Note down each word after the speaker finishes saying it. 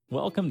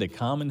Welcome to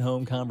Common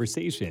Home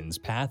Conversations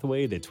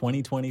Pathway to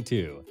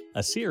 2022,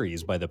 a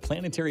series by the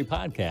Planetary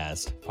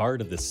Podcast, part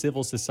of the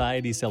Civil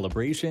Society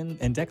Celebration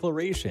and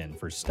Declaration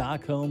for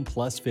Stockholm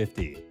Plus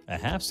 50, a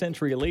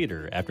half-century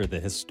later after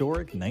the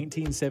historic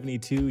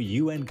 1972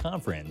 UN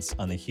Conference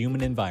on the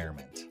Human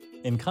Environment.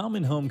 In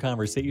Common Home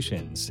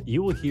Conversations,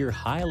 you will hear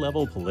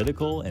high-level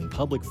political and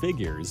public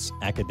figures,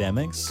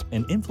 academics,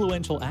 and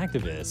influential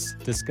activists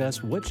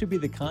discuss what should be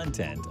the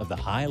content of the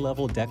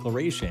high-level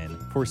declaration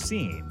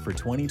foreseen for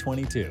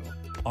 2022.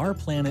 Our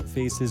planet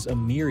faces a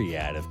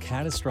myriad of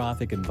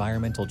catastrophic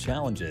environmental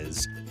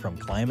challenges, from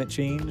climate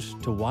change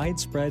to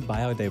widespread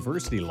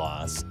biodiversity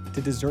loss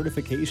to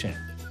desertification.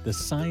 The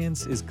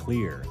science is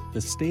clear. The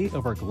state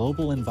of our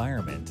global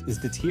environment is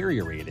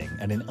deteriorating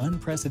at an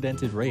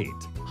unprecedented rate,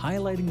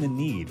 highlighting the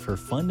need for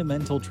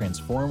fundamental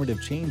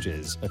transformative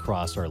changes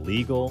across our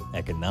legal,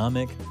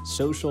 economic,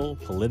 social,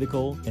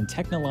 political, and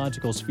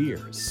technological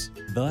spheres.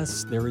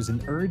 Thus, there is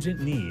an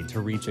urgent need to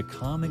reach a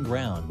common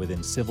ground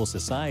within civil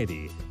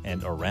society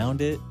and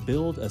around it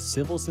build a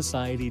civil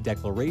society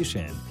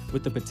declaration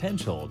with the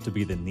potential to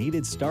be the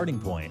needed starting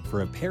point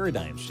for a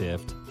paradigm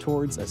shift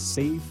towards a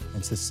safe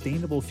and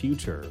sustainable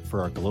future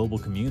for our global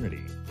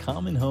community.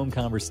 Common Home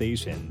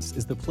Conversations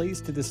is the place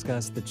to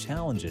discuss the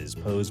challenges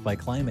posed by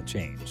climate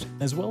change,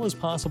 as well as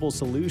possible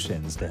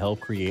solutions to help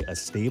create a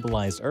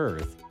stabilized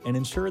Earth and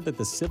ensure that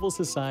the Civil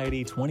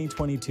Society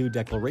 2022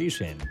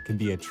 Declaration can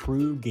be a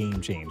true game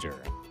changer.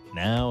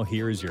 Now,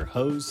 here is your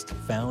host,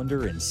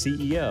 founder, and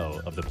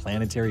CEO of the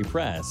Planetary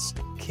Press,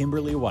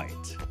 Kimberly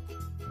White.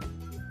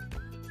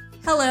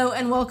 Hello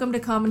and welcome to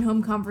Common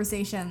Home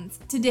Conversations.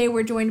 Today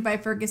we're joined by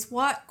Fergus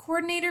Watt,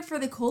 coordinator for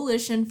the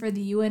Coalition for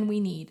the UN We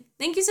Need.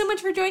 Thank you so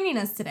much for joining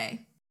us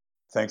today.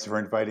 Thanks for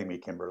inviting me,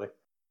 Kimberly.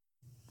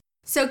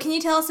 So can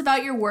you tell us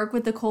about your work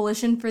with the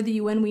Coalition for the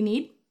UN We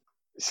Need?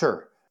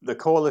 Sure. The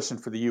Coalition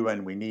for the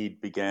UN We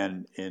Need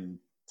began in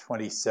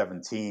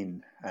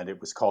 2017, and it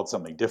was called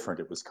something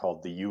different. It was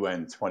called the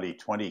UN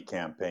 2020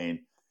 campaign.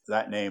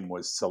 That name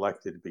was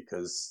selected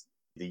because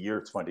the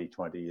year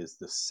 2020 is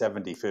the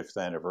 75th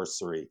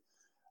anniversary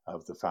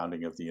of the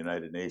founding of the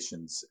United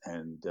Nations,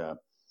 and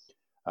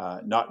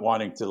not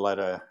wanting to let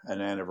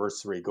an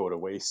anniversary go to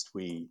waste,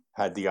 we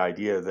had the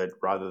idea that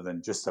rather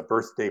than just a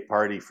birthday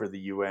party for the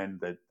UN,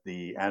 that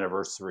the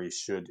anniversary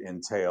should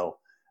entail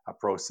a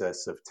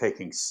process of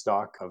taking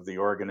stock of the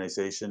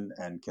organization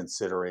and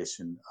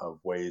consideration of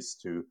ways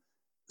to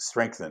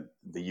strengthen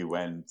the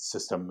UN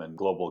system and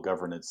global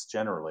governance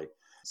generally.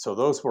 So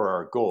those were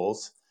our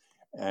goals.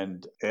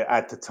 And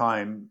at the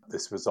time,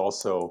 this was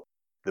also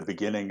the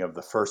beginning of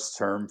the first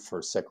term for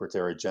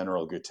Secretary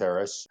General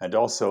Guterres, and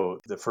also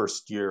the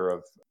first year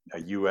of a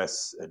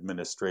U.S.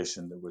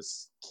 administration that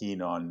was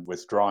keen on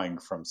withdrawing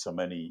from so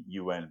many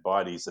UN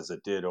bodies as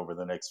it did over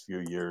the next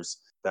few years.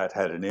 That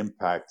had an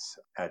impact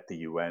at the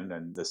UN.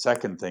 And the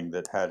second thing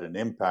that had an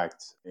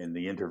impact in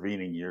the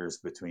intervening years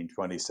between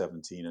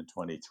 2017 and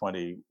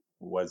 2020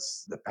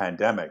 was the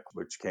pandemic,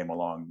 which came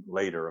along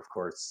later, of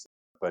course.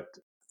 But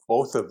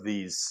both of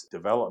these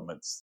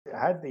developments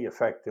had the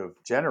effect of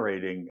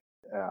generating,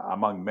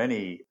 among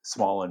many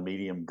small and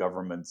medium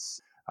governments,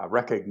 a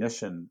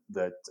recognition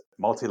that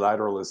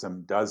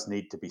multilateralism does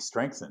need to be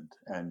strengthened.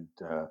 And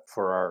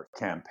for our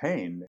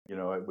campaign,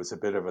 it was a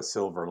bit of a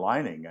silver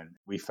lining. And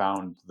we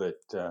found that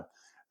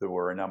there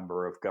were a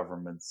number of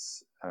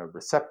governments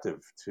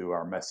receptive to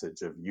our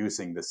message of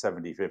using the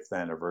 75th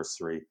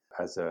anniversary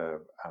as a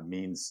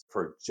means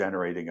for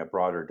generating a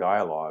broader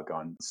dialogue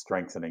on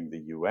strengthening the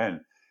UN.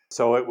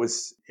 So it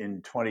was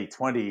in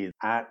 2020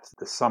 at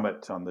the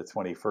summit on the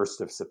 21st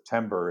of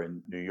September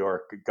in New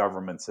York,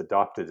 governments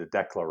adopted a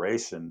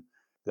declaration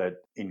that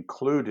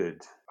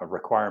included a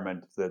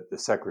requirement that the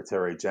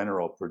Secretary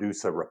General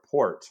produce a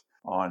report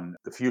on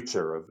the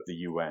future of the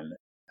UN.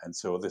 And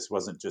so this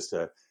wasn't just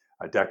a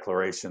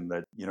declaration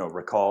that,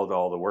 recalled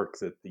all the work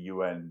that the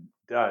UN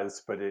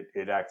does, but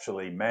it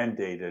actually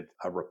mandated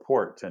a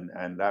report.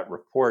 And that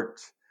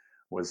report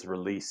was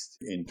released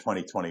in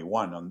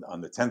 2021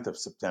 on the 10th of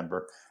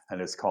September,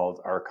 and it's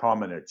called Our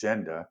Common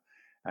Agenda.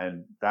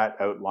 And that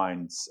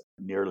outlines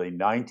nearly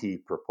 90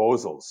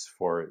 proposals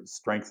for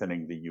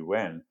strengthening the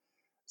UN.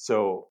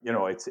 So,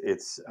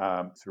 it's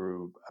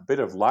through a bit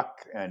of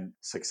luck and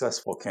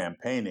successful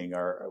campaigning,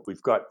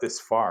 we've got this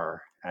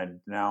far. And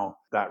now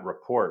that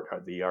report,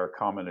 the Our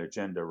Common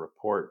Agenda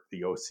report,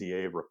 the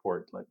OCA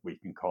report, like we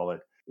can call it,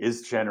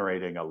 is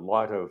generating a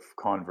lot of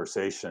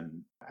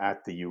conversation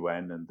at the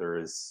UN,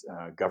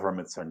 and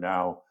governments are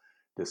now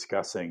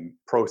discussing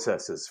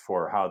processes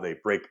for how they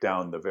break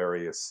down the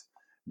various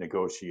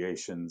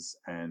negotiations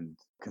and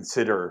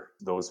consider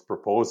those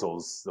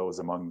proposals, those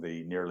among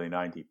the nearly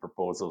 90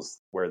 proposals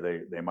where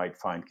they might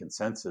find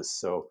consensus.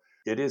 So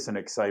it is an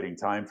exciting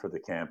time for the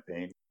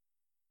campaign.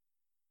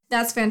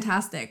 That's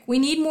fantastic. We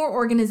need more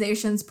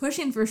organizations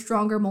pushing for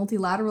stronger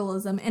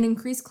multilateralism and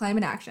increased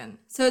climate action.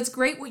 So it's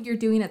great what you're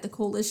doing at the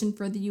Coalition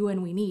for the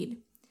UN We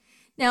Need.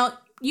 Now,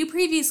 you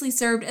previously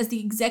served as the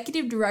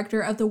executive director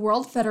of the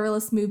World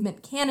Federalist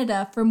Movement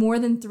Canada for more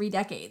than 3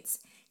 decades.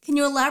 Can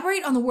you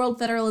elaborate on the World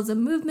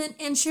Federalism movement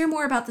and share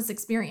more about this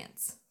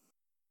experience?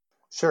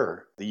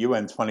 Sure. The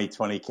UN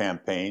 2020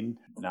 campaign,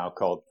 now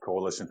called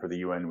Coalition for the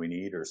UN We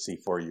Need, or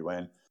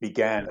C4UN,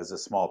 began as a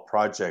small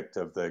project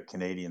of the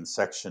Canadian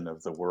section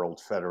of the World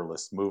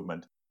Federalist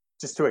Movement.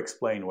 Just to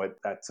explain what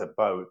that's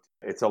about,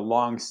 it's a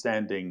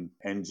long-standing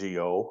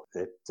NGO.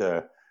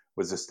 It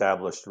was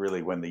established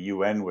really when the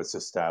UN was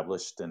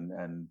established,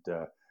 and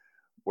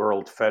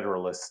World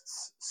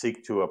Federalists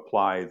seek to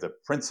apply the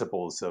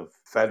principles of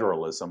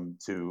federalism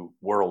to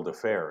world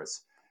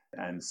affairs.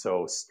 And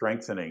so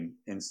strengthening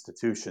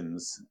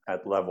institutions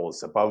at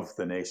levels above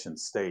the nation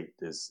state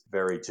is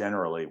very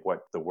generally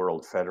what the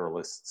World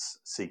Federalists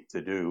seek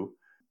to do.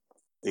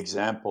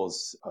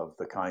 Examples of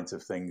the kinds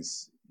of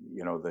things,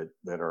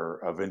 that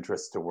are of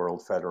interest to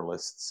World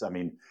Federalists. I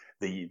mean,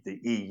 the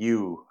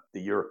EU,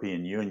 the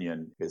European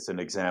Union, is an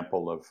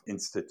example of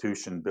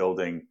institution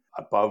building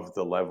above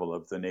the level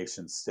of the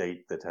nation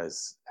state that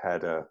has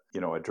had a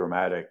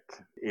dramatic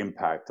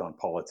impact on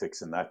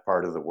politics in that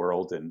part of the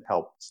world and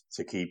helped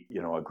to keep,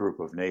 a group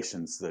of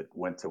nations that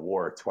went to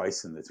war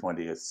twice in the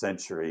 20th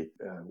century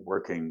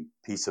working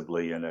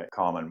peaceably in a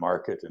common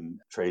market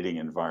and trading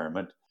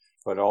environment.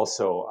 But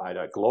also at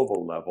a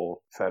global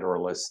level,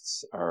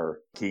 Federalists are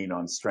keen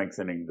on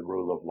strengthening the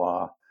rule of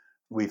law.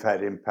 We've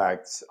had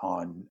impacts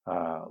on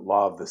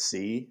law of the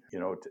sea,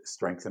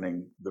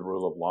 strengthening the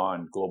rule of law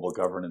and global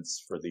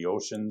governance for the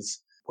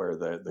oceans, where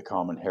the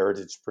Common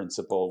Heritage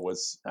Principle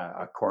was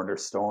a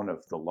cornerstone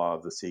of the Law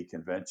of the Sea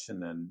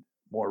Convention. And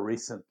more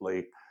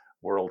recently,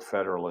 World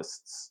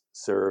Federalists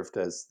served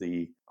as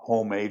the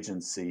home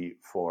agency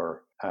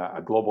for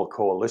a global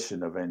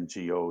coalition of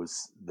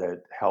NGOs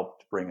that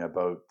helped bring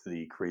about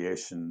the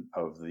creation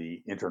of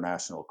the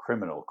International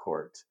Criminal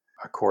Court,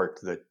 a court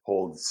that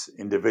holds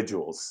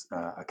individuals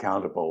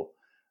accountable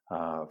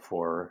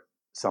for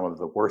some of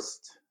the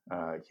worst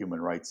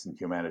human rights and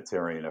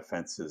humanitarian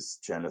offenses,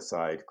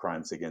 genocide,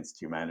 crimes against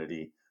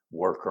humanity,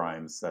 war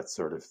crimes, that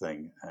sort of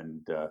thing.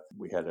 And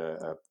we had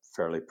a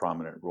fairly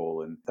prominent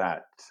role in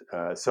that.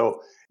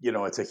 So,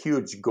 it's a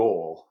huge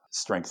goal,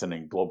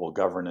 strengthening global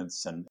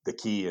governance. And the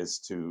key is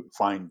to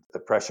find the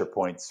pressure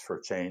points for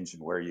change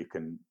and where you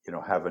can,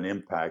 have an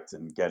impact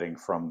in getting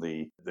from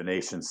the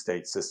nation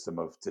state system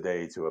of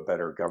today to a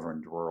better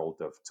governed world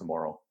of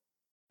tomorrow.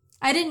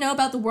 I didn't know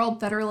about the World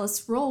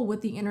Federalist's role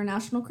with the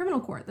International Criminal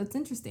Court. That's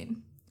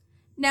interesting.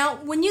 Now,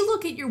 when you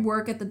look at your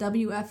work at the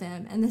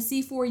WFM and the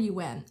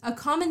C4UN, a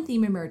common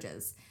theme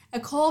emerges, a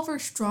call for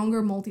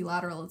stronger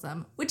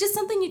multilateralism, which is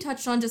something you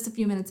touched on just a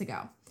few minutes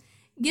ago.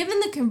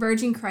 Given the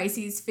converging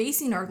crises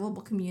facing our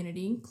global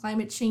community,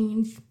 climate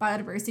change,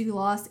 biodiversity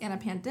loss, and a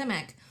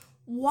pandemic,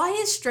 why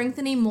is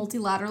strengthening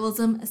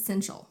multilateralism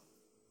essential?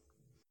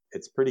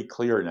 It's pretty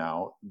clear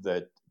now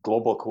that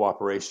global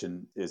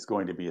cooperation is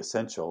going to be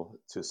essential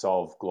to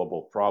solve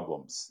global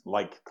problems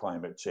like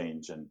climate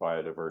change and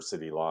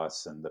biodiversity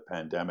loss and the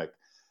pandemic.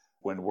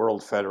 When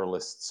World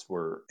Federalists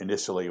were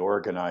initially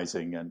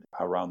organizing and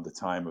around the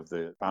time of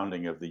the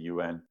founding of the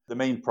UN, the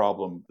main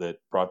problem that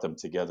brought them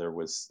together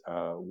was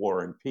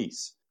war and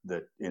peace,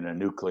 that in a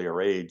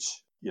nuclear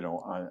age,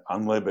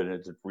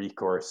 unlimited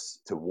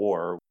recourse to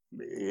war,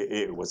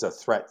 it was a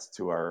threat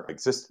to our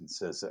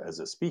existence as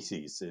a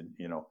species,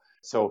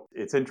 So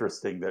it's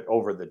interesting that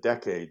over the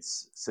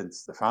decades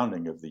since the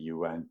founding of the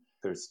UN,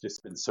 there's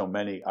just been so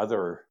many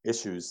other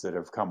issues that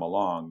have come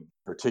along,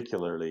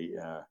 particularly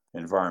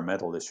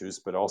environmental issues,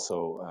 but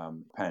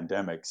also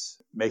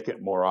pandemics, make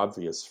it more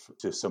obvious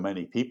to so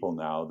many people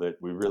now that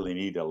we really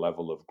need a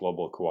level of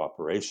global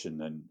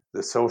cooperation. And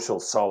the social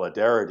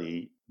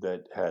solidarity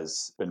that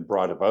has been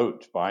brought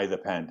about by the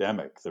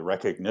pandemic, the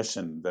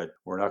recognition that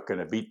we're not going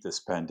to beat this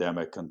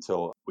pandemic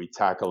until we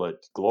tackle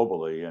it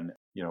globally. And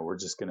we're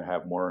just going to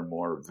have more and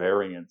more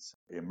variants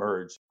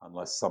emerge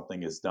unless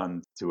something is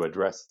done to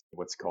address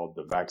what's called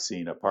the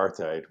vaccine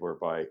apartheid,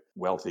 whereby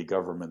wealthy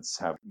governments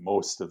have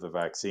most of the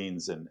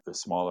vaccines and the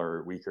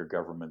smaller, weaker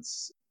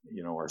governments,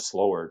 are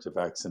slower to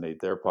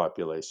vaccinate their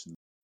population.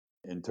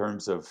 In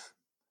terms of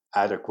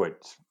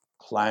adequate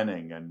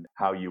planning and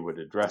how you would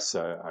address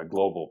a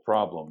global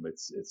problem,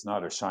 it's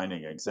not a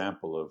shining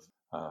example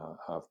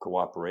of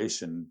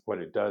cooperation. What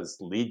it does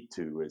lead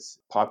to is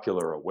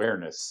popular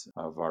awareness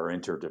of our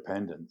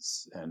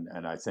interdependence.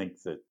 And I think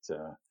that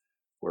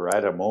we're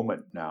at a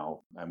moment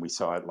now, and we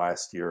saw it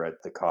last year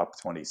at the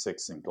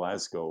COP26 in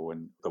Glasgow,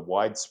 and the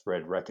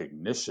widespread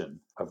recognition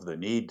of the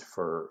need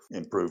for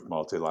improved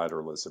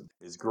multilateralism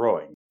is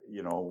growing.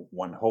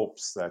 One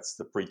hopes that's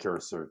the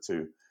precursor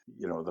to,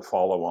 the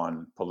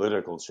follow-on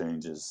political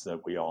changes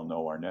that we all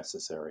know are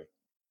necessary.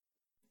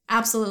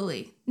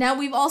 Absolutely. Now,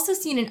 we've also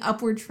seen an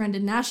upward trend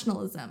in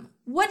nationalism.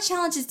 What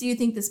challenges do you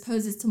think this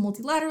poses to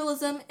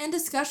multilateralism and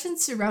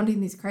discussions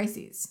surrounding these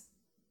crises?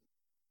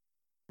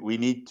 We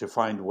need to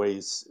find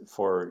ways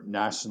for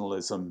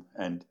nationalism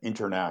and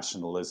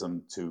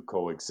internationalism to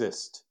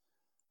coexist.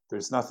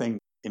 There's nothing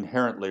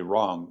inherently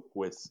wrong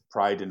with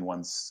pride in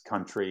one's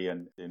country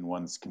and in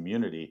one's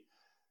community,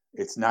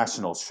 it's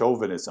national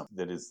chauvinism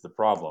that is the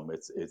problem.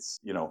 It's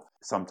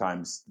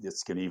sometimes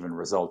this can even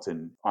result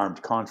in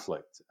armed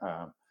conflict.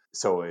 I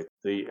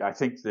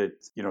think that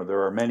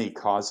there are many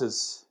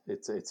causes.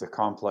 It's a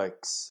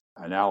complex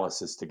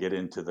analysis to get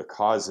into the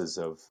causes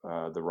of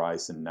the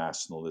rise in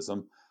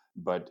nationalism,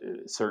 but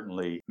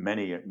certainly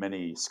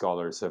many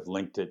scholars have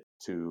linked it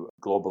to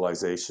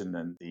globalization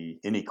and the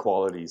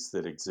inequalities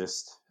that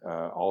exist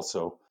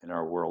also in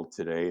our world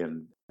today.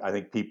 And I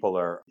think people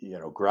are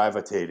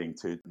gravitating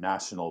to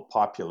national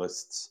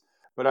populists.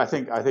 But I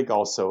think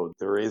also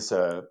there is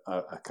a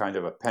kind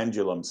of a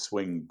pendulum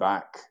swing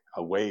back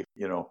away.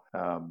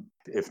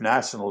 If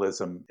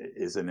nationalism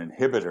is an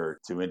inhibitor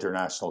to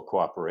international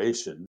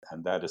cooperation,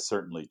 and that is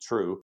certainly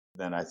true,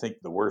 then I think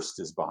the worst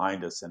is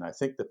behind us. And I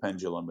think the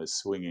pendulum is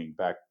swinging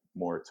back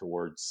more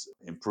towards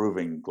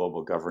improving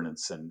global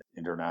governance and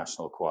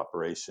international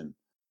cooperation.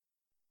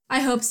 I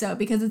hope so,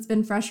 because it's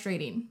been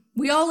frustrating.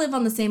 We all live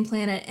on the same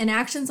planet, and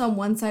actions on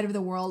one side of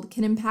the world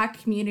can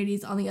impact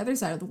communities on the other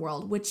side of the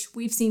world, which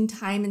we've seen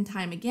time and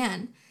time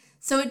again.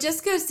 So it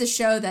just goes to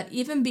show that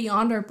even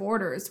beyond our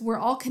borders, we're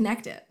all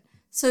connected.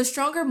 So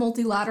stronger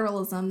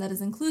multilateralism that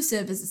is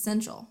inclusive is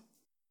essential.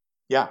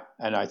 Yeah,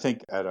 and I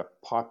think at a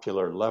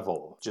popular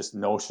level, just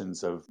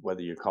notions of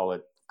whether you call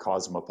it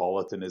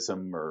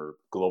cosmopolitanism or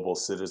global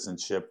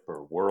citizenship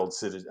or world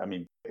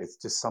citizen, it's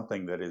just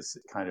something that is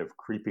kind of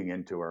creeping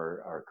into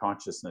our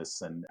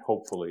consciousness, and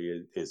hopefully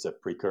it is a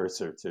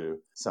precursor to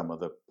some of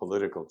the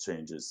political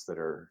changes that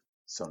are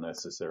so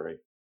necessary.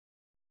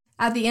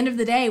 At the end of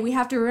the day, we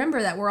have to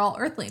remember that we're all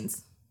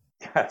Earthlings.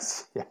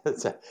 Yes,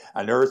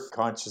 an Earth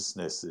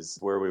consciousness is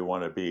where we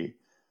want to be.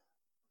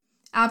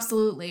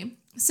 Absolutely.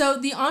 So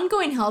the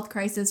ongoing health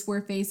crisis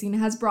we're facing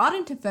has brought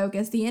into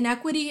focus the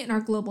inequity in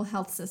our global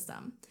health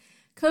system.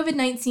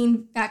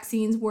 COVID-19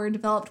 vaccines were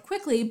developed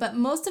quickly, but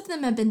most of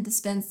them have been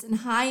dispensed in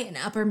high and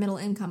upper middle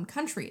income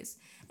countries.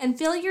 And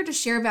failure to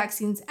share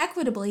vaccines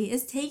equitably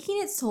is taking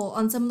its toll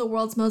on some of the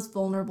world's most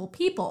vulnerable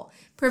people,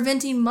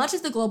 preventing much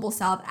of the global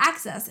south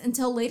access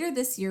until later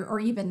this year or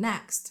even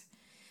next.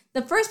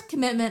 The first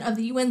commitment of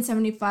the UN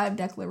 75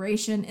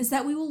 Declaration is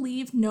that we will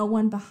leave no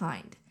one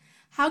behind.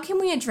 How can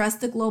we address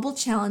the global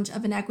challenge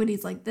of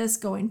inequities like this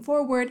going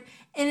forward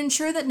and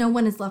ensure that no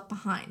one is left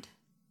behind?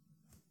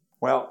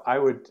 Well, I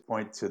would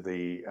point to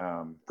the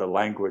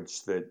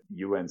language that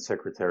UN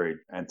Secretary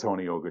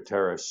Antonio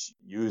Guterres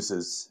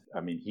uses.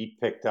 He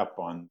picked up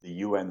on the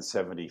UN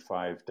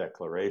 75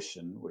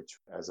 Declaration, which,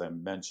 as I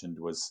mentioned,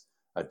 was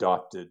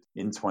adopted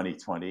in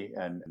 2020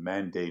 and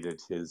mandated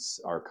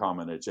Our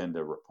Common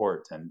Agenda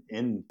report. And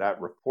in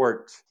that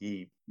report,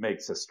 he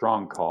makes a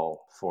strong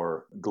call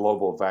for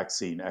global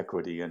vaccine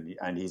equity.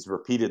 And he's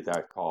repeated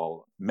that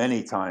call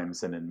many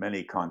times and in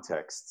many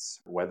contexts,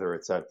 whether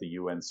it's at the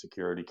UN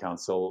Security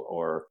Council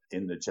or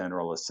in the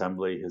General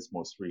Assembly. His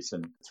most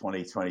recent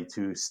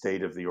 2022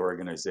 State of the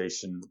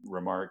Organization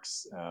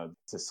remarks,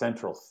 it's a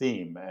central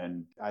theme.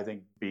 And I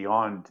think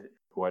beyond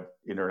what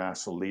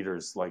international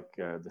leaders like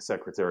the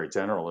Secretary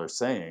General are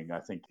saying, I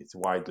think it's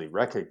widely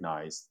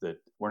recognized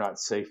that we're not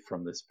safe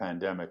from this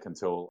pandemic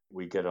until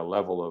we get a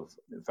level of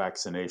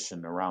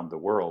vaccination around the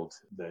world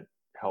that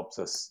helps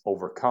us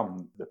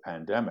overcome the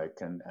pandemic.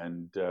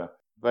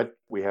 But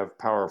we have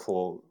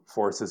powerful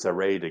forces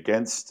arrayed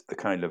against the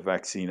kind of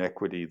vaccine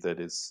equity that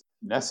is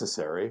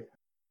necessary.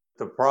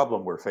 The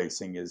problem we're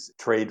facing is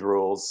trade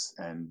rules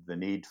and the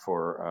need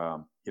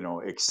for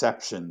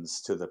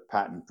exceptions to the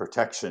patent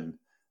protection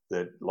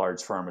that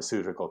large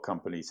pharmaceutical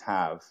companies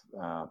have.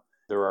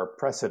 There are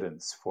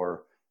precedents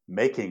for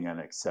making an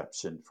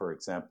exception, for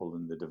example,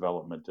 in the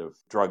development of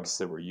drugs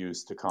that were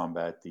used to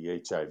combat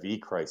the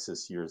HIV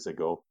crisis years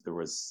ago. There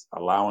was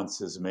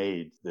allowances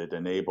made that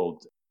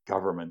enabled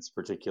governments,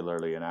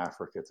 particularly in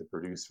Africa, to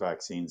produce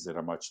vaccines at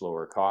a much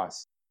lower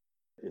cost.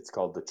 It's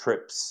called the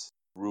TRIPS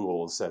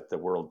rules at the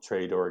World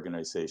Trade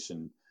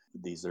Organization.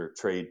 These are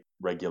trade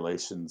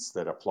regulations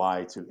that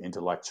apply to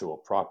intellectual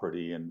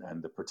property and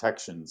the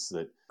protections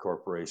that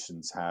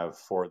corporations have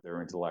for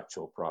their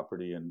intellectual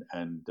property.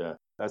 And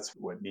that's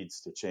what needs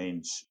to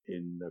change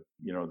in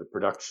the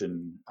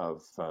production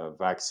of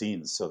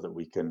vaccines so that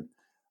we can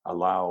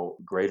allow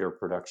greater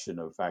production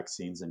of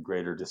vaccines and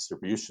greater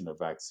distribution of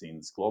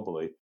vaccines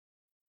globally.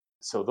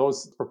 So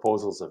those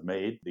proposals have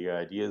made. The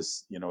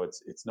ideas,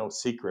 it's no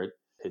secret.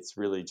 It's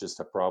really just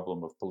a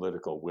problem of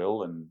political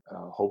will, and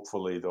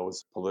hopefully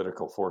those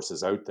political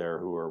forces out there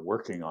who are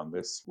working on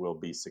this will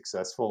be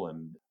successful.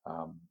 And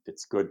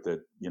it's good that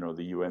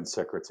the UN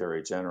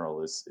Secretary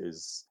General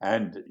is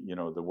and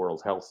the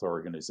World Health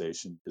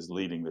Organization is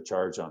leading the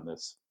charge on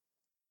this.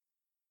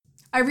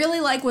 I really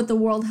like what the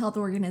World Health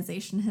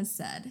Organization has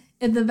said.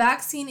 If the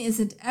vaccine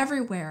isn't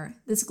everywhere,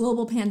 this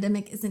global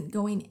pandemic isn't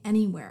going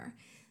anywhere.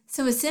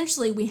 So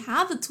essentially, we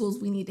have the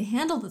tools we need to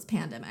handle this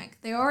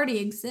pandemic. They already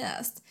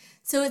exist.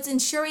 So it's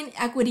ensuring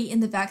equity in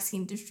the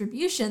vaccine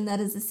distribution that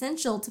is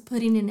essential to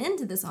putting an end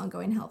to this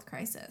ongoing health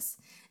crisis.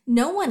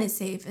 No one is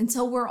safe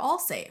until we're all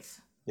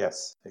safe.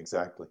 Yes,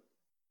 exactly.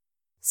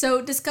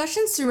 So,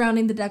 discussions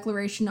surrounding the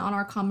Declaration on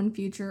Our Common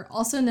Future,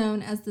 also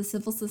known as the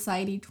Civil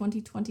Society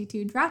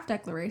 2022 Draft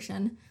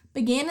Declaration,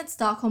 began at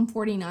Stockholm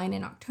 49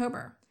 in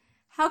October.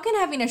 How can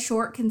having a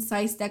short,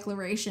 concise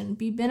declaration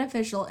be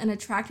beneficial in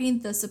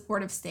attracting the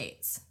support of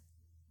states?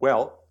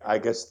 Well, I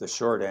guess the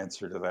short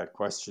answer to that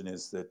question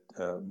is that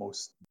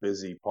most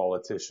busy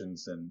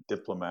politicians and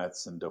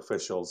diplomats and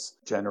officials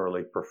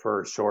generally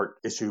prefer short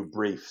issue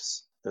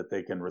briefs that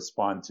they can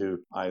respond to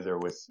either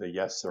with a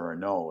yes or a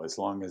no, as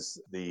long as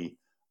the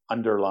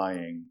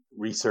underlying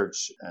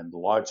research and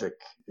logic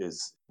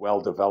is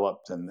well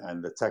developed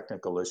and the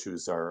technical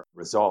issues are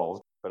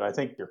resolved. But I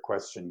think your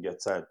question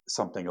gets at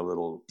something a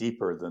little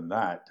deeper than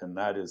that, and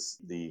that is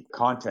the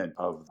content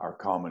of our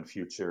Common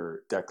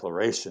Future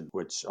Declaration,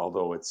 which,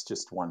 although it's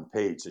just one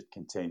page, it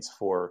contains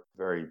four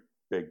very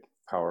big,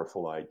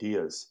 powerful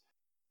ideas.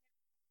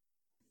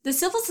 The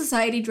Civil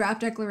Society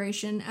Draft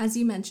Declaration, as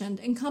you mentioned,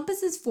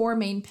 encompasses four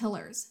main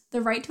pillars: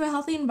 the right to a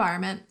healthy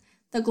environment,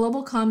 the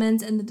global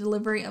commons and the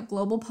delivery of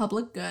global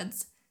public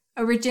goods,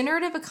 a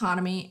regenerative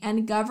economy,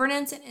 and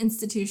governance and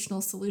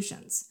institutional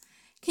solutions.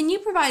 Can you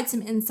provide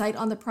some insight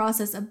on the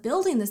process of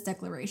building this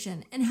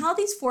declaration and how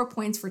these 4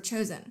 points were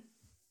chosen?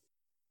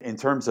 In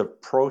terms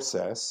of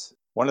process,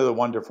 one of the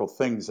wonderful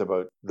things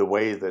about the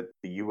way that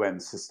the UN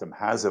system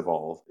has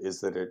evolved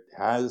is that it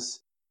has,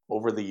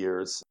 over the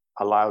years,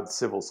 allowed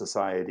civil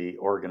society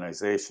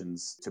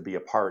organizations to be a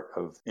part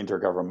of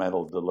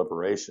intergovernmental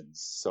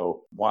deliberations.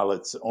 So while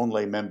it's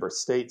only member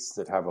states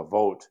that have a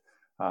vote,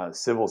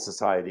 civil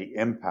society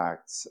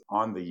impacts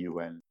on the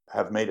UN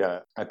have made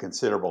a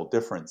considerable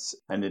difference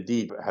and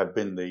indeed have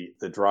been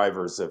the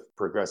drivers of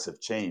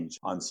progressive change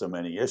on so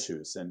many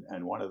issues.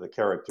 And one of the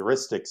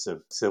characteristics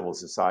of civil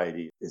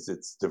society is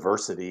its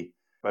diversity,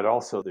 but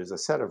also there's a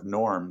set of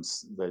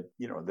norms that,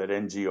 that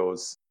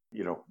NGOs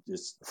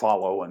just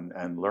follow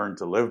and learn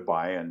to live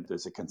by. And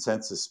there's a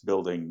consensus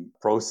building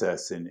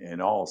process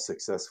in all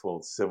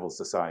successful civil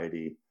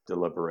society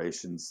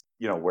deliberations,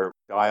 where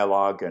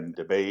dialogue and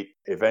debate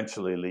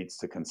eventually leads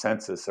to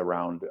consensus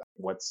around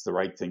what's the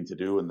right thing to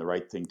do and the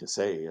right thing to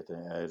say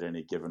at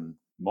any given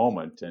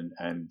moment.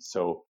 And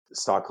so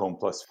Stockholm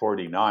Plus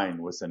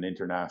 49 was an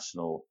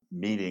international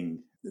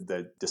meeting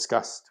that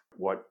discussed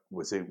what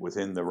was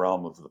within the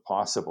realm of the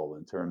possible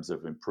in terms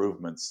of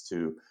improvements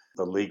to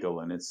the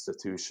legal and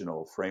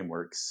institutional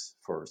frameworks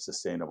for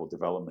sustainable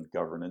development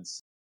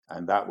governance.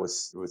 And that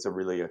was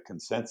really a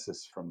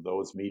consensus from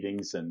those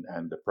meetings and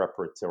the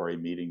preparatory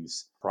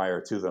meetings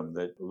prior to them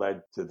that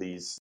led to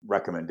these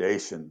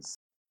recommendations.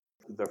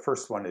 The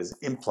first one is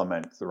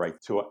implement the right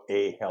to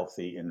a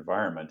healthy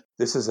environment.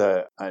 This is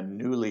a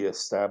newly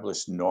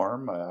established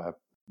norm.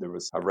 There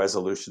was a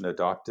resolution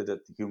adopted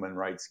at the Human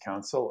Rights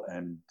Council,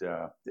 and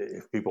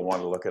if people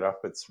want to look it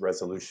up, it's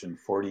Resolution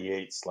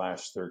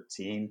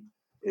 48/13.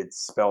 It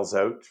spells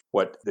out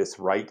what this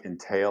right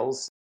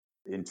entails.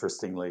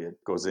 Interestingly,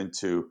 it goes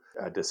into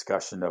a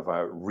discussion of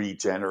a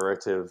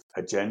regenerative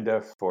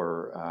agenda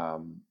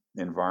for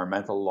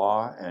environmental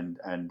law, and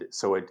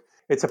so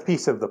it's a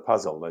piece of the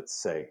puzzle, let's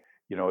say.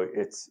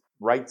 It's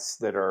rights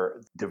that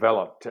are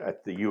developed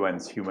at the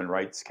UN's Human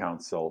Rights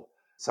Council.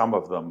 Some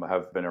of them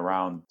have been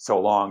around so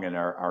long and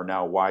are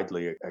now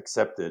widely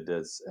accepted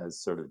as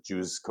sort of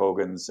jus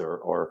cogens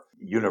or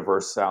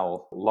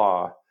universal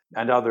law.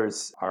 And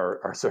others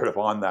are sort of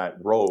on that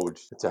road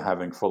to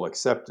having full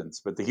acceptance.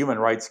 But the Human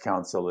Rights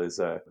Council is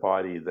a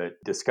body that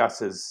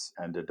discusses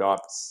and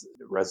adopts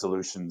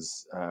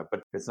resolutions,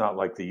 but it's not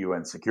like the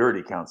UN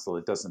Security Council.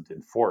 It doesn't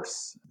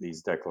enforce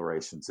these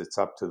declarations. It's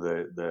up to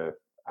the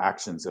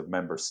actions of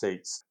member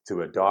states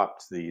to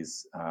adopt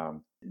these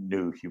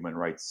new human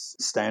rights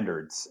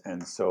standards.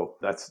 And so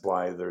that's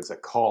why there's a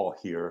call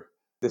here.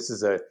 This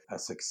is a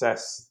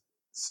success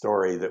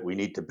story that we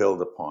need to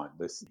build upon.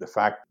 The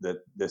fact that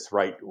this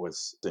right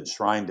was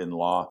enshrined in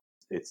law,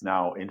 it's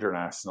now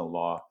international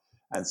law.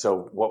 And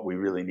so what we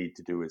really need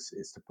to do is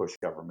to push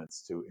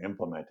governments to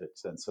implement it.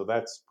 And so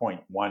that's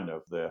point one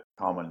of the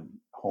Common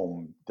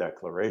Home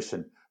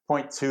Declaration.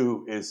 Point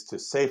two is to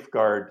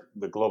safeguard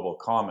the global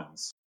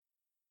commons.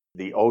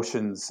 The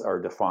oceans are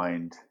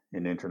defined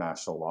in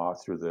international law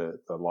through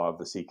the Law of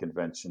the Sea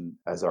Convention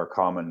as our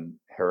common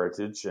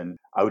heritage, and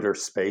outer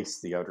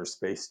space, the Outer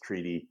Space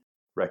Treaty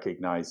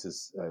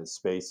recognizes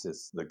space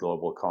as the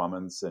global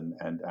commons,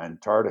 and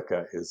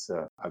Antarctica is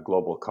a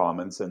global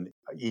commons. And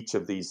each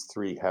of these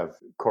three have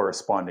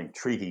corresponding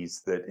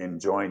treaties that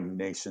enjoin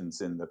nations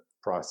in the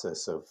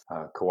process of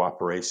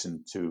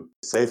cooperation to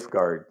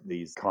safeguard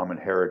these common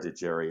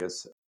heritage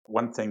areas.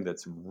 One thing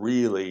that's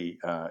really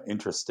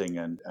interesting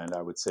and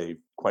I would say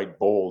quite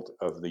bold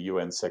of the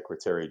UN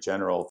Secretary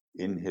General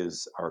in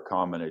his Our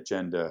Common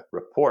Agenda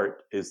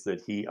report is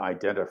that he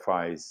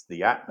identifies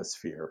the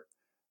atmosphere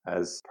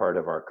as part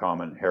of our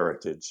common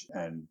heritage.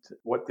 And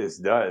what this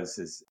does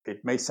is,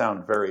 it may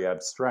sound very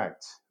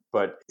abstract,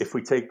 but if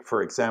we take,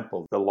 for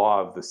example, the law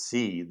of the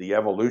sea, the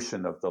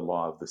evolution of the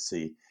law of the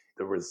sea,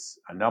 there was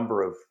a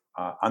number of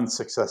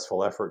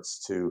unsuccessful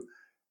efforts to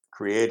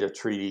create a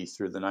treaty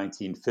through the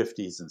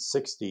 1950s and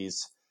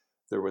 60s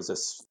There was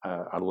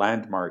a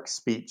landmark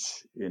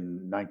speech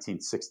in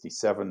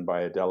 1967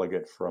 by a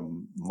delegate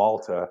from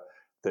Malta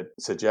that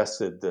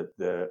suggested that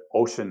the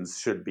oceans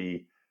should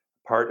be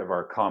part of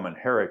our common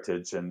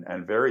heritage, and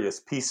various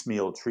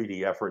piecemeal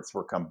treaty efforts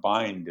were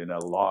combined in a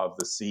law of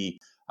the sea,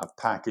 a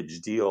package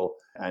deal.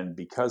 And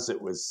because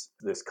it was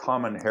this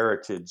common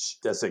heritage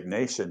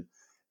designation,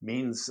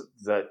 means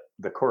that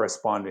the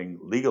corresponding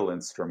legal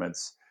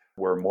instruments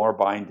were more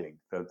binding.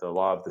 The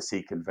Law of the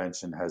Sea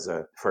Convention has,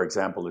 for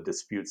example, a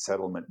dispute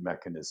settlement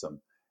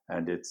mechanism,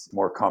 and it's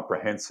more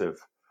comprehensive.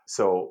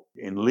 So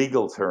in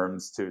legal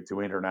terms,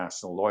 to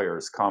international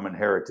lawyers, common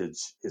heritage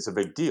is a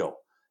big deal.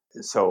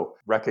 So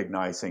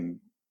recognizing,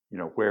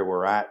 where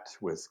we're at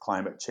with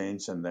climate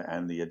change and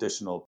the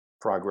additional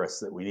progress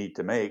that we need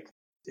to make,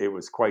 it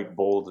was quite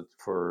bold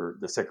for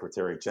the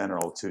Secretary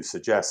General to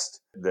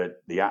suggest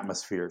that the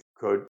atmosphere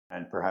could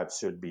and perhaps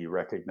should be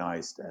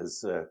recognized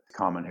as a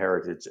common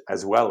heritage,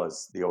 as well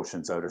as the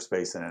oceans, outer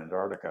space, and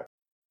Antarctica.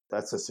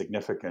 That's a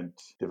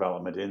significant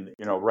development.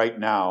 Right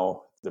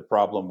now, the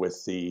problem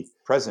with the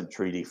present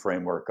treaty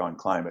framework on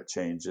climate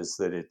change is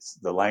that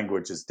the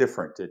language is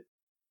different.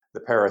 The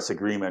Paris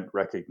Agreement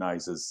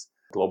recognizes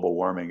global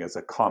warming as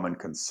a common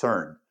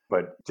concern,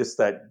 but just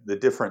that the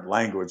different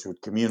language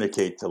would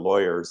communicate to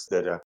lawyers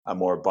that a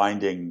more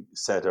binding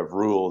set of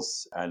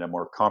rules and a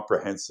more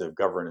comprehensive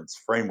governance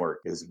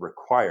framework is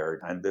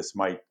required, and this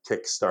might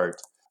kickstart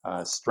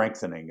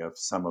strengthening of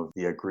some of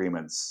the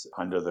agreements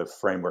under the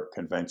Framework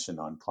Convention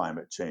on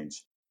Climate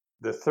Change.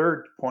 The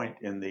third point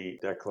in the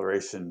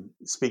declaration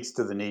speaks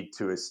to the need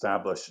to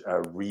establish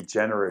a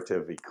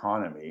regenerative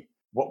economy.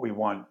 What we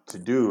want to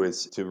do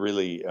is to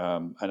really,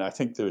 and I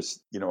think there's,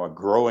 a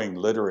growing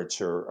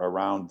literature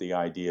around the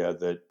idea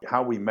that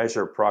how we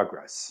measure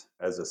progress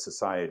as a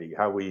society,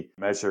 how we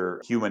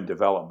measure human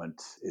development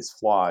is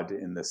flawed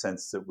in the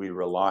sense that we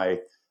rely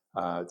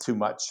too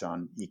much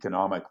on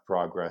economic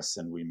progress,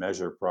 and we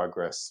measure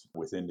progress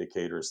with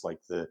indicators like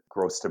the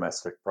gross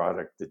domestic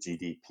product, the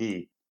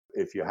GDP.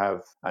 If you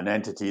have an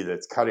entity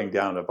that's cutting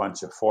down a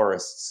bunch of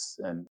forests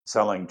and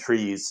selling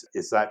trees,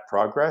 is that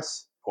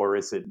progress or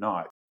is it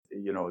not?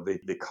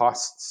 The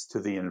costs to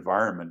the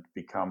environment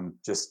become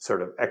just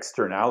sort of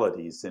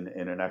externalities in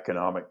an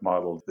economic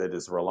model that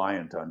is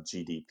reliant on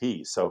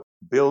GDP. So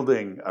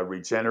building a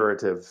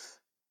regenerative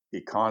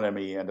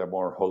economy and a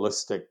more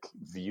holistic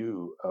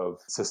view of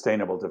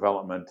sustainable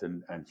development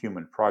and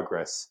human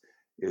progress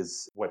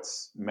is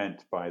what's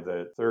meant by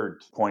the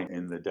third point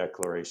in the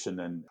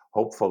declaration. And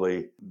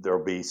hopefully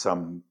there'll be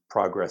some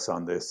progress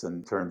on this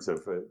in terms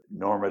of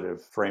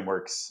normative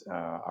frameworks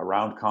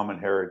around common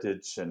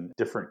heritage and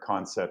different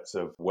concepts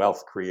of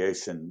wealth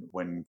creation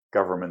when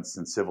governments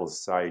and civil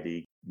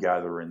society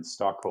gather in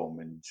Stockholm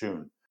in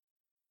June.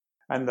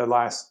 And the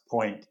last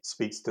point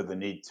speaks to the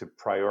need to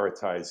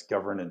prioritize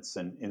governance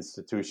and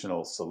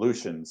institutional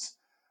solutions.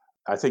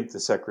 I think the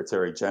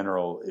Secretary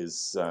General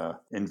is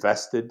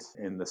invested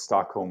in the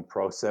Stockholm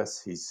process.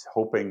 He's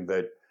hoping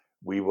that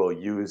we will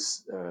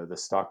use the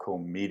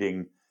Stockholm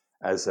meeting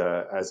as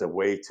a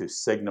way to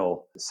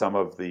signal some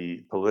of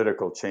the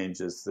political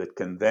changes that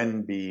can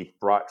then be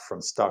brought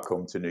from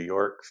Stockholm to New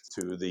York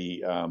to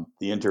the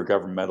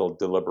intergovernmental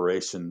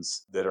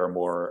deliberations that are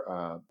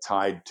more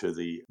tied to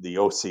the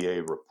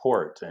OCA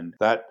report. And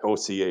that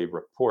OCA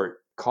report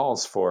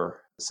calls for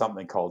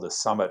something called a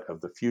Summit of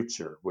the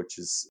Future, which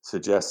is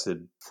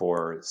suggested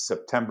for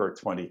September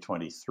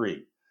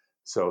 2023.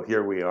 So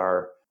here we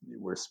are.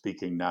 We're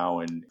speaking now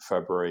in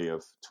February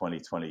of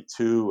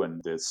 2022,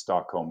 and the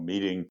Stockholm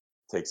meeting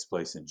takes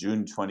place in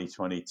June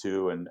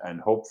 2022, and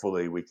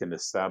hopefully we can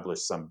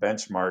establish some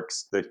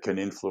benchmarks that can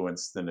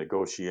influence the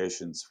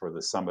negotiations for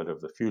the Summit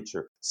of the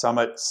Future.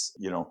 Summits,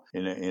 in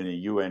a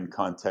UN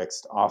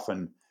context,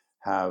 often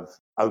have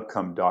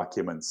outcome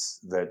documents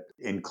that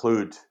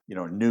include,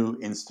 new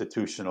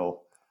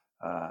institutional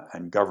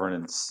and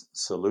governance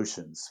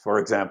solutions. For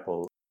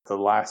example, the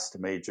last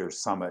major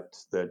summit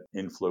that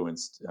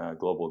influenced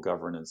global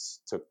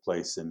governance took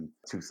place in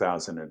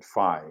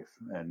 2005,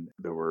 and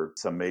there were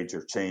some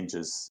major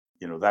changes.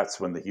 That's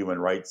when the Human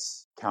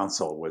Rights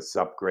Council was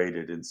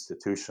upgraded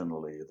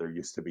institutionally. There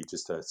used to be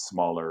just a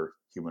smaller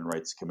Human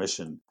Rights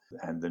Commission,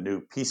 and the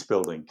new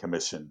Peacebuilding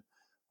Commission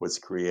was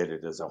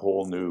created as a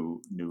whole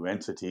new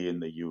entity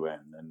in the UN.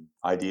 And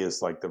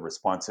ideas like the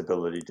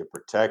responsibility to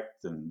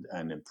protect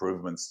and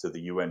improvements to the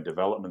UN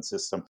development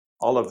system,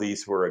 all of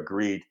these were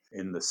agreed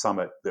in the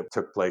summit that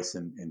took place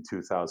in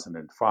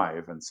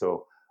 2005. And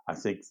so I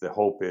think the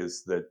hope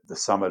is that the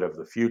Summit of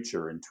the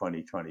Future in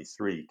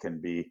 2023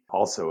 can be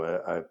also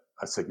a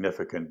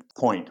significant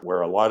point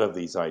where a lot of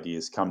these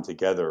ideas come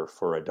together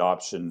for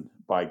adoption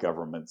by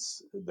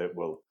governments that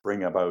will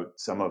bring about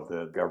some of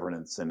the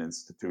governance and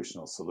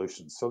institutional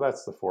solutions. So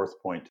that's the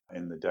fourth point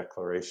in the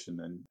declaration.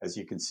 And as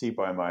you can see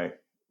by my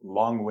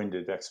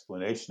long-winded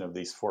explanation of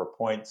these 4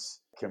 points,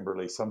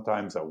 Kimberly,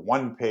 sometimes a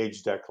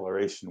one-page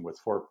declaration with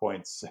 4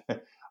 points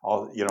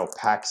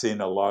packs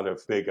in a lot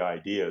of big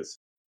ideas.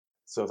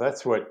 So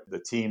that's what the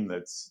team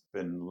that's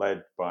been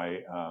led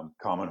by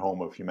Common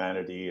Home of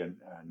Humanity and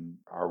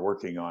are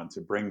working on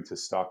to bring to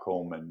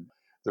Stockholm. And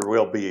there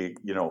will be,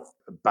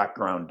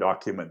 background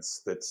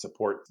documents that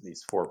support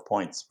these 4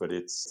 points. But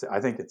I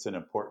think it's an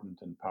important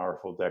and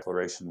powerful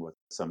declaration with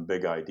some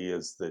big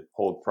ideas that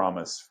hold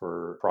promise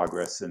for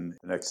progress in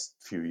the next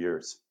few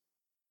years.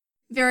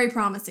 Very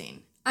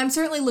promising. I'm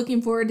certainly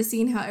looking forward to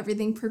seeing how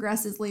everything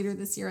progresses later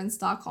this year in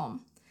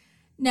Stockholm.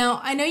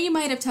 Now, I know you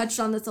might have touched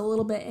on this a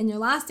little bit in your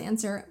last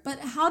answer, but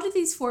how do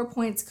these 4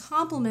 points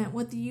complement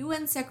what the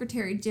UN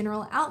Secretary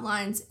General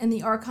outlines in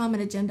the Our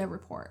Common Agenda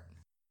report?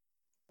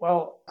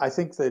 Well, I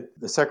think that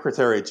the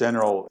Secretary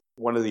General,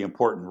 one of the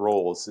important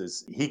roles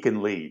is he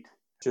can lead.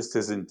 Just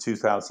as in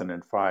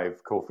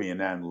 2005, Kofi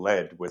Annan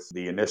led with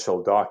the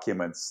initial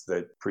documents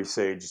that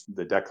presaged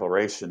the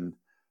declaration,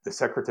 the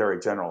Secretary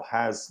General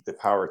has the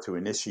power to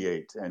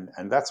initiate, and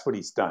that's what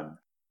he's done.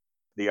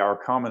 The Our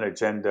Common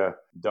Agenda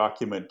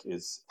document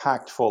is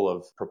packed full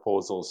of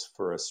proposals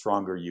for a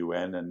stronger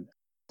UN, and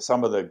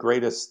some of the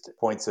greatest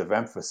points of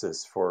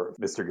emphasis for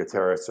Mr.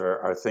 Guterres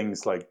are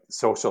things like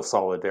social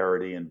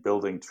solidarity and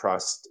building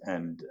trust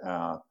and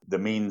the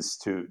means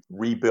to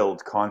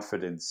rebuild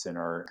confidence in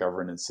our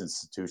governance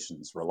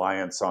institutions,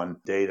 reliance on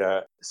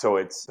data. So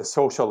it's a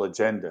social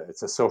agenda.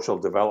 It's a social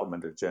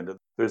development agenda.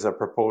 There's a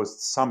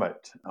proposed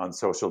summit on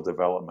social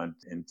development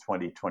in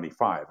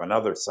 2025,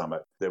 another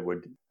summit that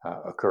would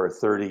occur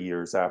 30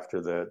 years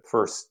after the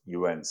first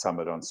UN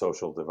summit on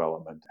social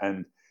development.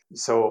 And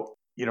so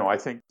I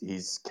think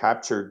he's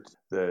captured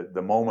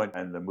the moment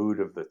and the mood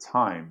of the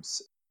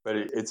times, but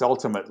it's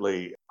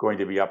ultimately going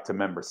to be up to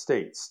member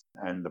states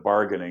and the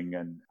bargaining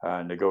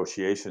and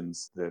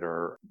negotiations that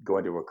are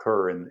going to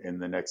occur in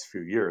the next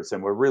few years.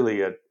 And we're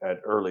really at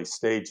early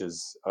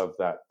stages of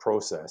that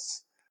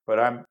process. But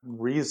I'm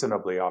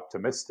reasonably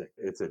optimistic.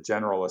 It's a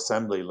General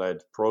Assembly-led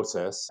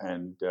process,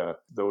 and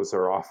those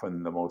are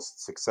often the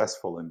most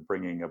successful in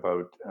bringing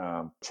about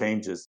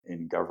changes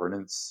in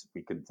governance.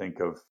 We can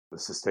think of the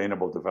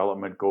Sustainable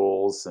Development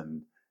Goals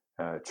and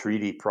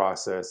treaty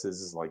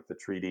processes like the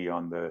Treaty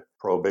on the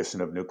Prohibition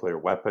of Nuclear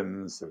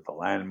Weapons or the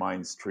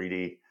Landmines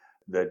Treaty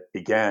that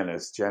began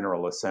as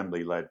General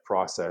Assembly-led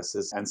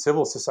processes. And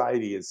civil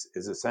society is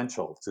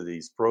essential to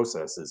these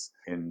processes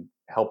in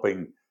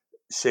helping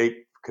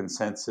shape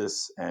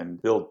consensus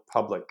and build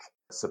public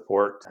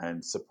support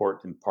and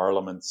support in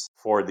parliaments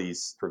for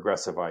these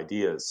progressive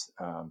ideas.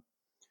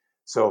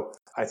 So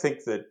I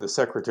think that the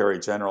Secretary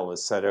General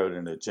has set out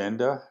an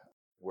agenda.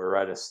 We're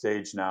at a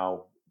stage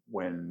now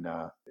when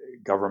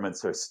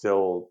governments are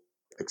still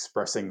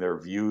expressing their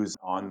views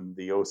on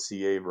the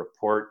OCA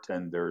report,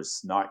 and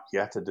there's not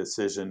yet a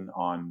decision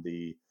on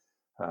the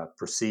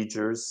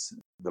procedures,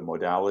 the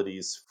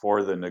modalities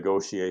for the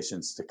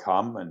negotiations to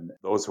come. And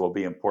those will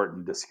be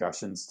important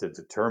discussions to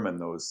determine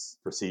those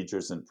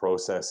procedures and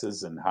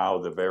processes and how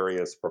the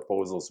various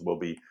proposals will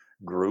be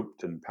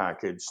grouped and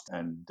packaged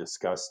and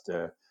discussed.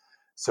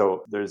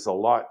 So there's a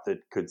lot that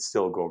could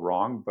still go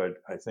wrong, but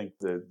I think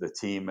the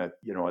team at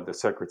the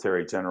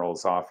Secretary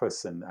General's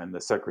office and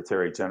the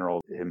Secretary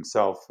General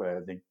himself,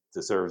 I think,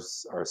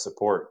 deserves our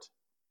support.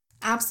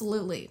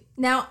 Absolutely.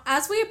 Now,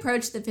 as we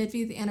approach the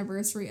 50th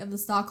anniversary of the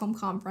Stockholm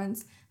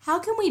Conference, how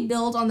can we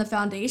build on the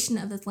foundation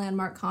of this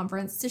landmark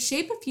conference to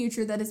shape a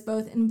future that is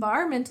both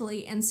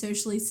environmentally and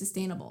socially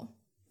sustainable?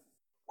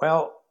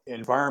 Well,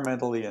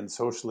 environmentally and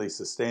socially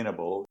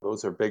sustainable,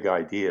 those are big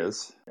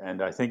ideas.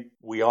 And I think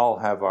we all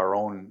have our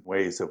own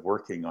ways of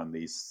working on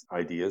these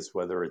ideas,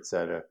 whether it's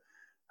at a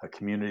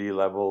community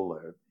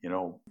level,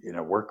 in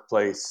a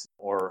workplace,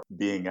 or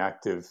being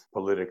active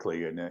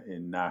politically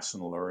in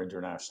national or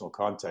international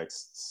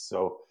contexts.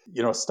 So,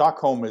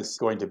 Stockholm is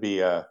going to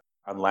be a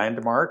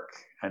landmark,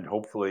 and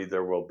hopefully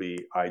there will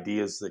be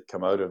ideas that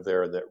come out of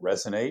there that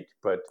resonate.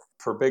 But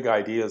for big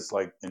ideas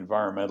like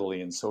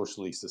environmentally and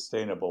socially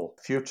sustainable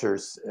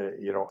futures,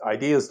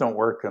 ideas don't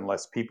work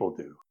unless people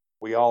do.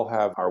 We all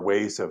have our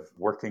ways of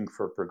working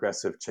for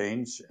progressive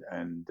change,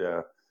 and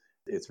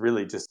it's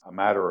really just a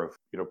matter of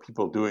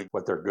people doing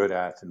what they're good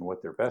at and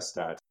what they're best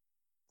at.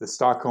 The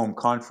Stockholm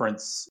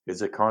Conference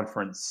is a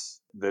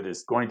conference that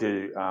is going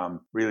to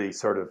really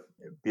sort of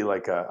be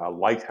like a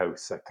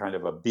lighthouse, a kind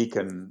of a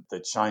beacon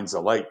that shines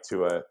a light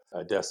to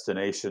a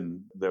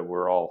destination that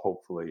we're all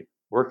hopefully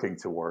working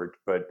toward.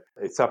 But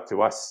it's up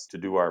to us to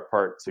do our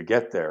part to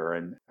get there.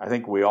 And I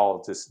think we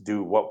all just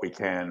do what we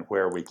can,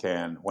 where we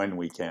can, when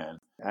we can.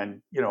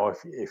 And,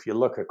 if you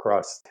look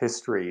across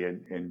history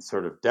in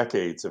sort of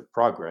decades of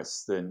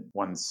progress, then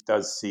one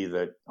does see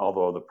that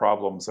although the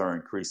problems are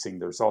increasing,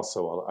 there's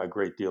also a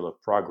great deal of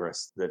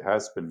progress that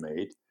has been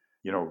made.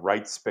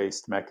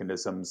 Rights-based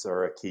mechanisms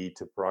are a key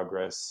to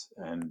progress,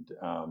 and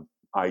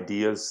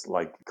ideas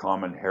like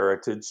common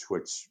heritage,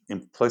 which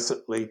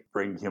implicitly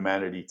bring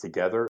humanity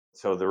together.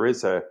 So there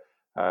is a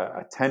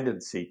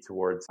tendency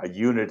towards a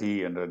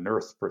unity and an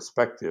earth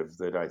perspective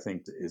that I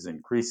think is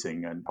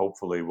increasing and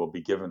hopefully will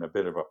be given a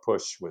bit of a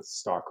push with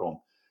Stockholm.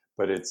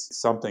 But it's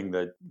something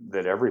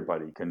that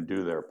everybody can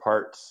do their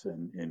part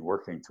in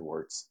working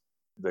towards.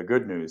 The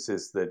good news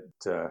is that,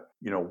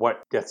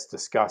 what gets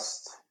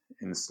discussed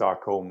in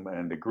Stockholm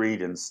and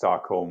agreed in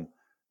Stockholm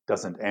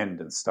doesn't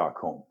end in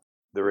Stockholm.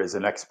 There is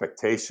an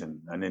expectation,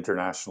 an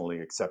internationally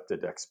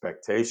accepted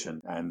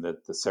expectation, and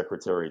that the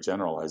Secretary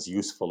General has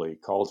usefully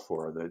called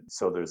for that.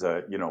 So there's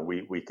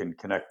we can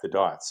connect the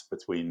dots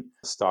between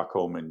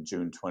Stockholm in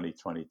June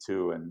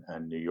 2022 and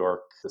New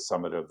York, the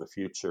Summit of the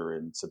Future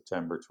in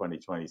September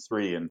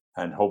 2023.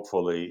 And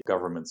hopefully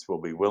governments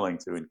will be willing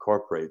to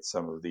incorporate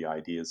some of the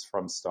ideas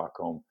from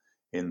Stockholm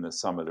in the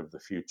Summit of the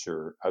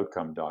Future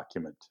outcome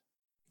document.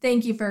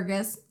 Thank you,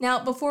 Fergus.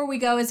 Now, before we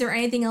go, is there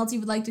anything else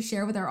you would like to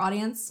share with our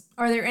audience?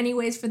 Are there any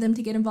ways for them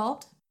to get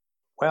involved?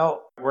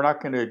 Well, we're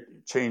not going to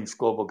change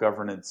global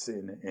governance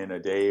in a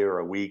day or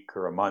a week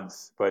or a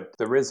month, but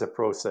there is a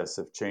process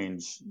of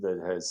change that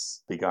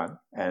has begun.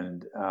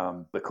 And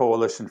the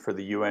Coalition for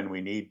the UN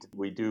We Need,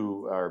 we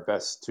do our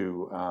best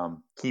to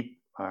keep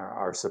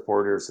our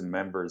supporters and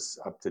members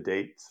up to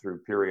date through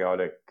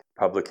periodic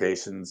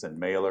publications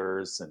and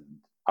mailers and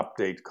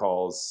update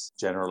calls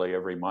generally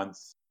every month.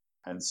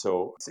 And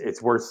so it's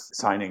worth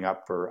signing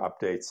up for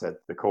updates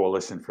at the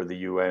Coalition for the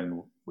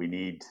UN We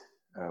Need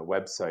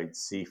website,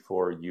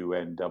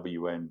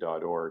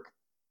 c4unwn.org.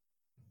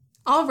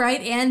 All right,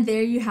 and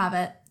there you have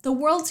it. The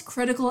world's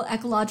critical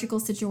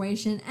ecological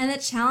situation and the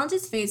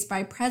challenges faced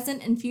by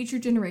present and future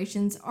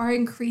generations are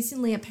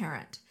increasingly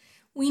apparent.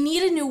 We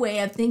need a new way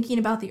of thinking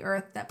about the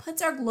Earth that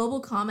puts our global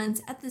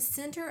commons at the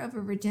center of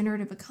a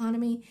regenerative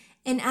economy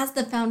and as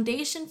the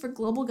foundation for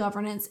global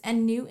governance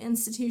and new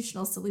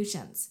institutional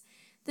solutions.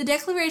 The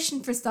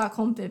Declaration for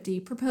Stockholm 50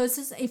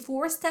 proposes a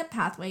 4-step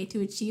pathway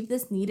to achieve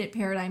this needed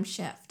paradigm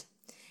shift.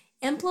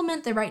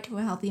 Implement the right to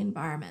a healthy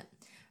environment.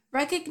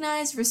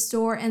 Recognize,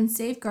 restore, and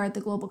safeguard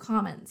the global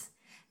commons.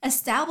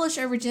 Establish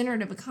a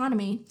regenerative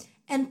economy,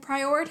 and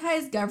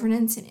prioritize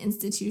governance and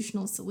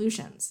institutional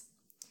solutions.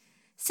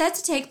 Set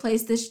to take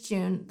place this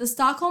June, the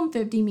Stockholm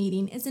 50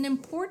 meeting is an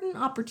important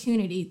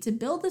opportunity to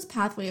build this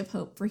pathway of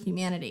hope for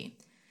humanity.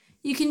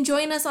 You can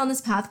join us on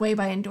this pathway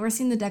by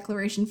endorsing the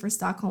Declaration for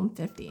Stockholm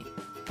 50.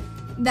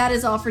 That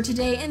is all for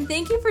today, and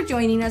thank you for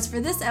joining us for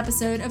this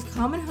episode of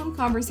Common Home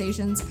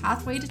Conversations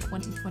Pathway to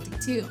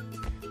 2022.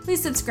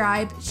 Please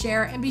subscribe,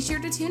 share, and be sure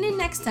to tune in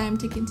next time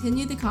to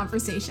continue the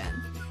conversation.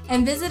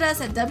 And visit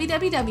us at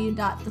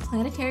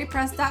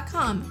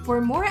www.theplanetarypress.com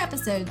for more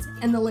episodes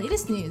and the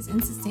latest news in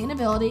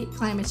sustainability,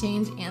 climate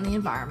change, and the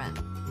environment.